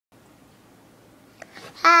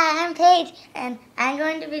Hi, I'm Paige, and I'm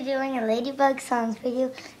going to be doing a Ladybug song for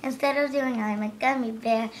you. Instead of doing I'm a Gummy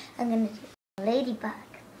Bear, I'm going to do a Ladybug.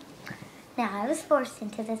 Now, I was forced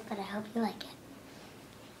into this, but I hope you like it.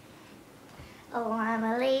 Oh, I'm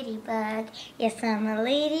a ladybug. Yes, I'm a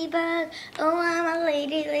ladybug. Oh, I'm a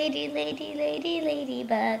ladybug.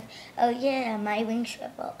 Oh, yeah, my wings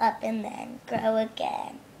shrivel up and then grow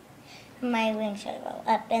again. My wings shrivel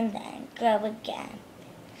up and then grow again.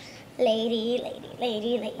 Ladybug.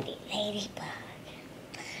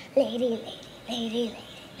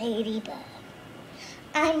 Ladybug.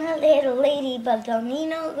 I'm a little ladybug, don't need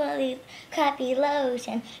no really crappy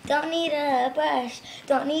lotion, don't need a brush,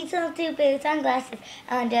 don't need some stupid sunglasses.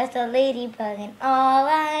 I'm just a ladybug, and all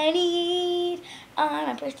I need are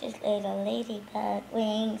my precious little ladybug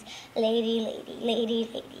wings. Ladybug.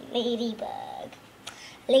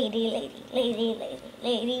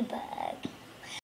 Ladybug.